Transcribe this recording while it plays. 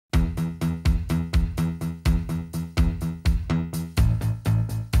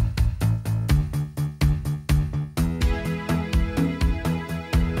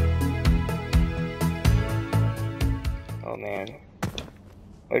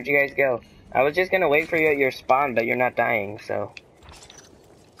Where'd you guys go? I was just gonna wait for you at your spawn, but you're not dying, so.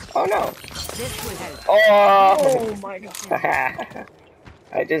 Oh no! Oh my god.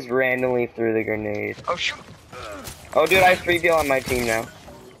 I just randomly threw the grenade. Oh shoot! Oh dude, I have 3 people on my team now.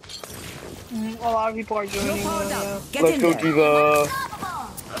 A lot of people are joining. Let's go, Diva!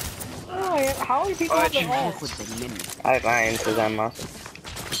 Oh, how many people have the hall? I have iron because I'm awesome.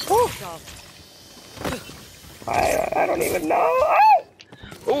 I don't even know. Oh!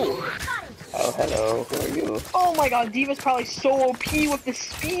 Ooh. Oh, hello. Who are you? Oh my god, Diva's probably so OP with the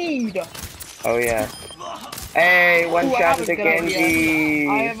speed. Oh yeah. Hey, one Ooh, shot to Genji.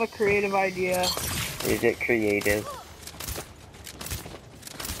 I have a creative idea. Is it creative?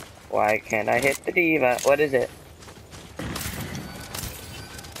 Why can't I hit the Diva? What is it?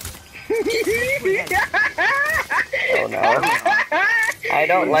 Oh no. I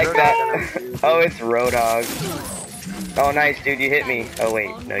don't like that. Oh, it's Roadhog. Oh nice, dude, you hit me. Oh wait,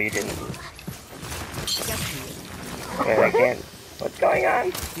 no you didn't. Wait, I can't. What's going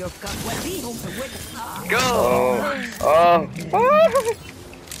on? Go! Oh. Oh.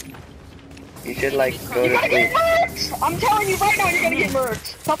 You should like go to sleep. I'm telling you right now, you're gonna get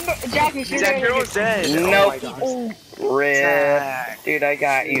murked. Jackie, you're Zach, gonna you're get almost dead. Nope. Oh Rip. Dude, I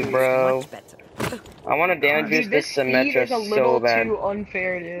got you, bro. I want to damage Dude, this Symmetra is a little so bad. too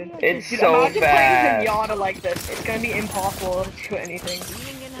unfair, dude. It's Dude, so imagine fast. playing Zenyatta like this. It's gonna be impossible to do anything.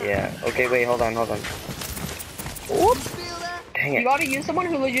 Yeah. Okay, wait, hold on. Whoop. Dang You it. gotta use someone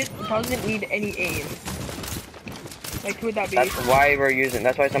who legit doesn't need any aim. Like, who would that be? That's why we're using.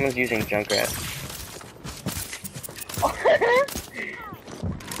 That's why someone's using Junkrat.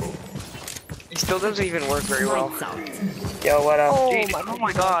 He still doesn't even work very well. Yo, what up? Oh, Dude, my oh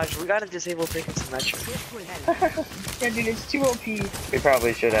my gosh, we gotta disable freaking Symmetra. Yeah, dude, it's too OP. We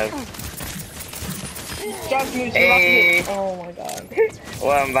probably should have. Josh moves, Hey. Oh my god.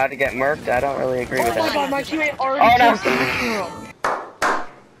 Well, I'm about to get murked. I don't really agree with Oh my that. god, my teammate already Oh, no. killed him.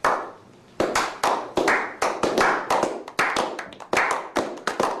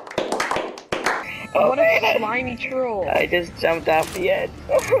 Oh, What a slimy troll. I just jumped off the edge.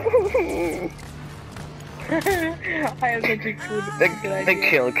 I have such a good the idea.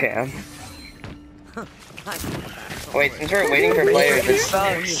 kill cam. Wait, since we're waiting for players, This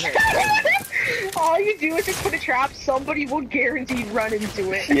sucks. All you do is just put a trap, somebody will guarantee run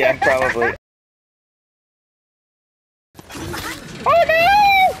into it. yeah, probably. Oh no!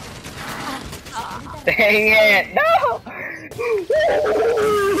 Dang it! No!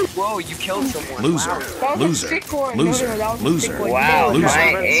 Whoa, you killed someone. Loser. Wow. That was a Loser. sick one. Loser. No, that was a Loser. sick one. Wow, No, Loser. my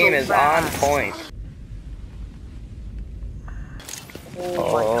Loser. aim is on fast. point.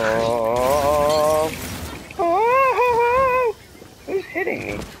 Oh Oh. Who's hitting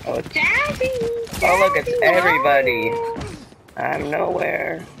me? Oh, it's, Jazzy! oh look, it's everybody. I'm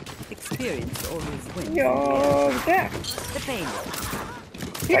nowhere. Experience always wins. Yo, Zach. The pain.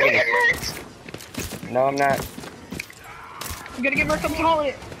 You're gonna get murked! No, I'm not. You're gonna get murked, I'm calling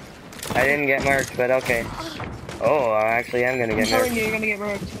it. I didn't get marked, but okay. Oh, I actually am gonna I'm get telling marked. you, you're gonna get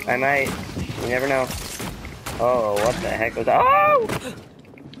murked. I might. You never know. Oh, what the heck was that? Oh!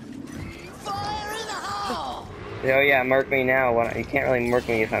 Oh yeah, mark me now. You can't really mark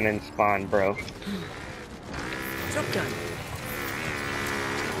me if I'm in spawn, bro. Drop gun.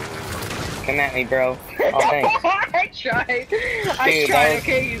 Come at me, bro. Oh, thanks. I tried. I Dude, tried,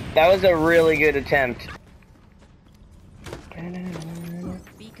 okay? that was a really good attempt.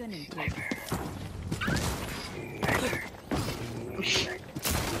 Beacon in place.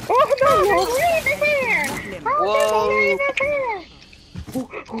 Oh no! Whoa.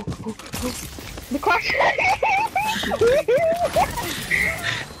 The clock.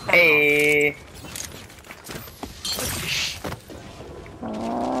 Hey.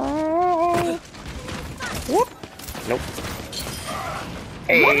 Whoop. Nope.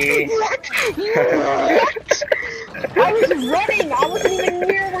 Hey. What? What? I was running. I wasn't even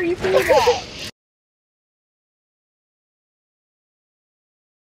near where you threw that.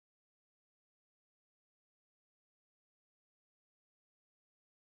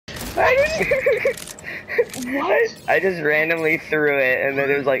 What? I just randomly threw it, and then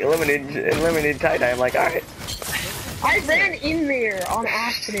it was like eliminated tie-dye. I'm like, alright. I ran in there on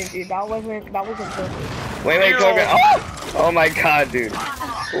accident, dude. That wasn't perfect. Wait, Cobra. Oh! Oh my god, dude.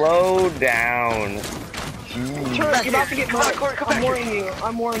 Slow down. Turret, you're about to get murked. I'm warning you.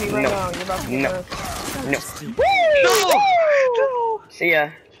 I'm warning you right now. You're about to get murked. No. No! See ya.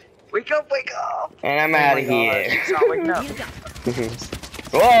 Wake up, wake up! And I'm out of Oh my gosh, here. he's not waking up. I'm telling you,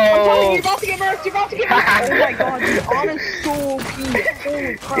 Whoa! you're about to get murked. You're about to get murked. Oh my god, dude. Anna's so OP.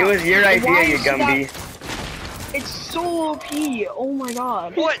 Holy crap. It was your Why idea, you is she Gumby. It's so OP. Oh my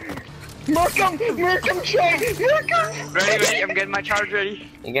god. What? Murk him, Trey! Murk him! Ready, I'm getting my charge ready.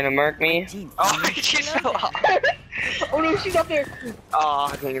 You gonna murk me? Oh, she fell off. Oh no, she's up there.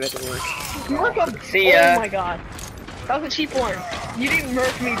 Oh, dang it, that didn't work. Murk him! See ya. Oh my god. That was a cheap one. You didn't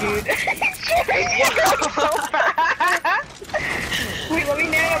murk me, dude. Wait, let me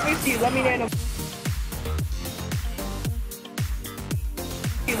nano boost you. Let me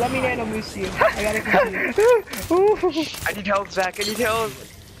nano boost you. I gotta confuse. I need help, Zach. I need help.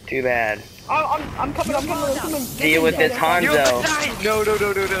 Too bad. I'm coming. Deal with this Hanzo. No.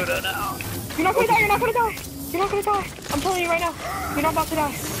 You're not gonna die. You're not gonna die. I'm telling you right now. You're not about to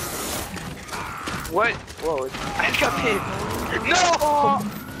die. What? Whoa. I got pinned. No!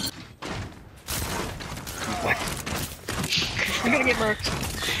 You're gonna get murked.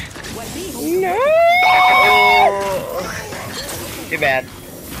 No! Too bad.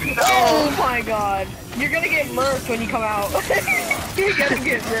 Oh my god. You're gonna get murked when you come out. You're gonna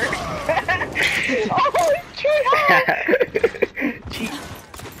get murked. Oh, cheat.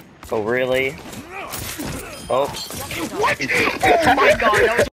 Oh, really? Oh. What? Oh my god,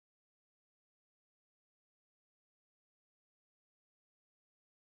 that was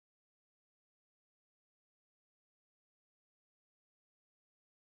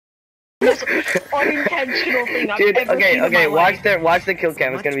unintentional thing I've Dude, ever seen in my watch life. watch the kill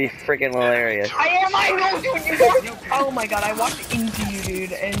cam. It's gonna be freaking hilarious. I know, dude. You walked. Oh my god, I walked into you,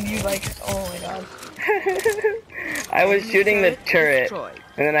 dude, and you like. Oh my god. I was shooting the turret, and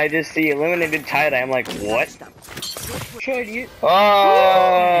then I just see eliminated tie-dye. I'm like, what? Should you?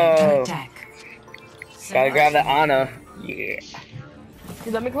 Oh! Gotta grab the Ana. Yeah.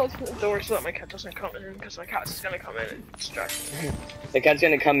 Dude, let me close the door so that my cat doesn't come in, because my cat's gonna come in and distract me. The cat's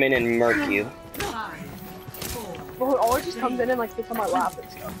gonna come in and murk you. Well, it always just comes in and like sits on my lap and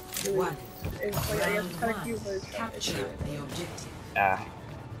stuff. It's like, I guess it's kind of cute, but it's Ah.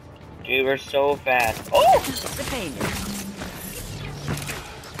 Dude, we're so fast. Oh! The pain.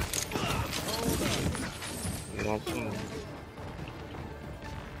 You want some?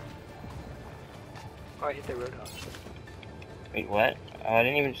 Oh, I hit the roadhouse. Wait, what? Oh, I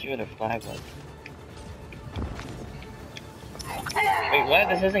didn't even see where the flag was. Wait, what?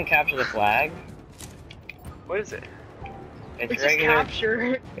 This isn't capture the flag? What is it? It's just regular.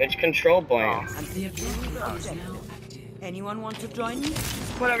 capture. It's control point. And the objective is now active. Anyone want to join me?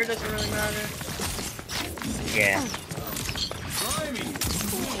 Whatever, doesn't really matter. Yeah.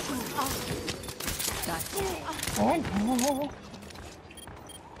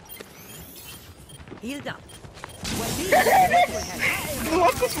 Healed up.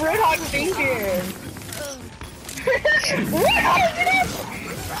 What's this red hot thinking? What? How is it not?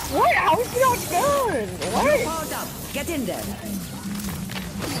 What? How is it not done? What? Powered up. Get in there.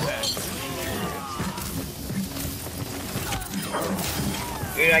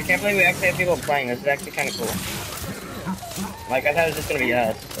 Dude, I can't believe we actually have people playing. This is actually kind of cool. Like, I thought it was just gonna be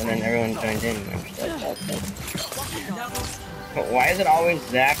us, and then everyone joined in. I'm just like, that's it. But why is it always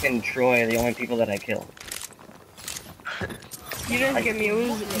Zach and Troy the only people that I kill? You didn't get me. It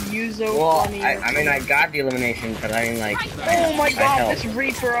was Yuzo. Well, I mean, I got the elimination, but I mean, like. Oh my god, helped. this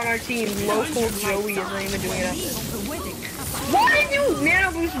Reaper on our team, local Joey, is not even doing it. Why did you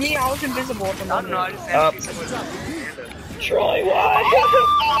nano boost me? I was invisible at the I don't moment. know, I just Up. Troy, why?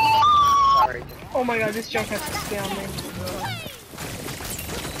 Sorry. Oh my god, this junk has to stay on me.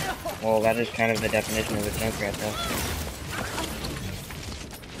 Well, that is kind of the definition of a Junkrat, though.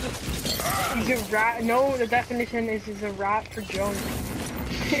 He's a rat. No, the definition is he's a rat for junk.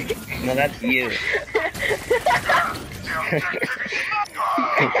 No, that's you.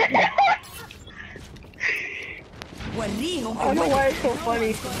 I don't know why it's so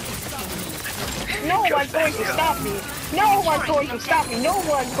funny. No one's going to stop me. No one's going to stop me. No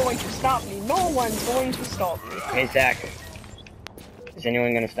one's going to stop me. No one's going to stop me. Hey, Zach. Is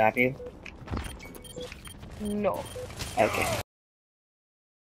anyone gonna stop you? No. Okay.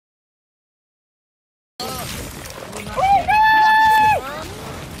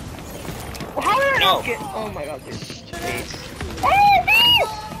 How did I No. not get? Oh my god, dude. Please. Oh no!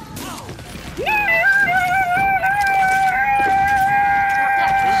 No!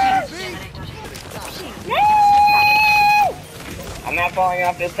 No! I'm not falling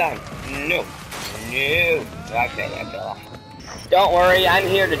off this time. No. No. Okay, I fell off. Don't worry, I'm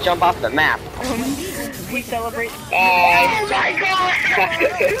here to jump off the map. We celebrate. Oh my god!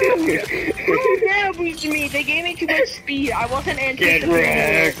 Who nano boosted me? They gave me too much speed. I wasn't Get anticipating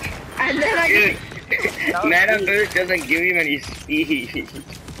it. wrecked. And then I Dude, just... Meta Boost doesn't give you any speed.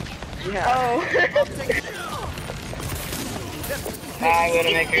 Yeah. Oh. Hi,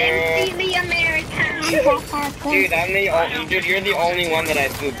 Widowmaker. the American. Dude, I'm the only. Dude, you're the only one that I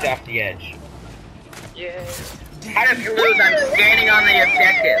spooked off the edge. Yeah. How did you lose? I'm standing on the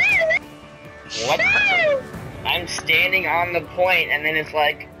objective. What? I'm standing on the point, and then it's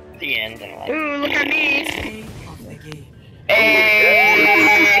like the end, and I'm like, Ooh, look at me. Stay of the game. hey!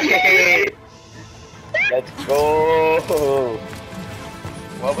 Let's go!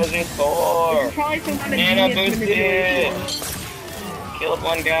 What was your score? This is probably some kind of Nano genius boosted! manipulation. Killed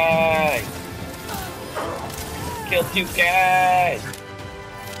one guy! Killed two guys!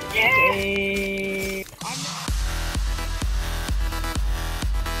 Yay!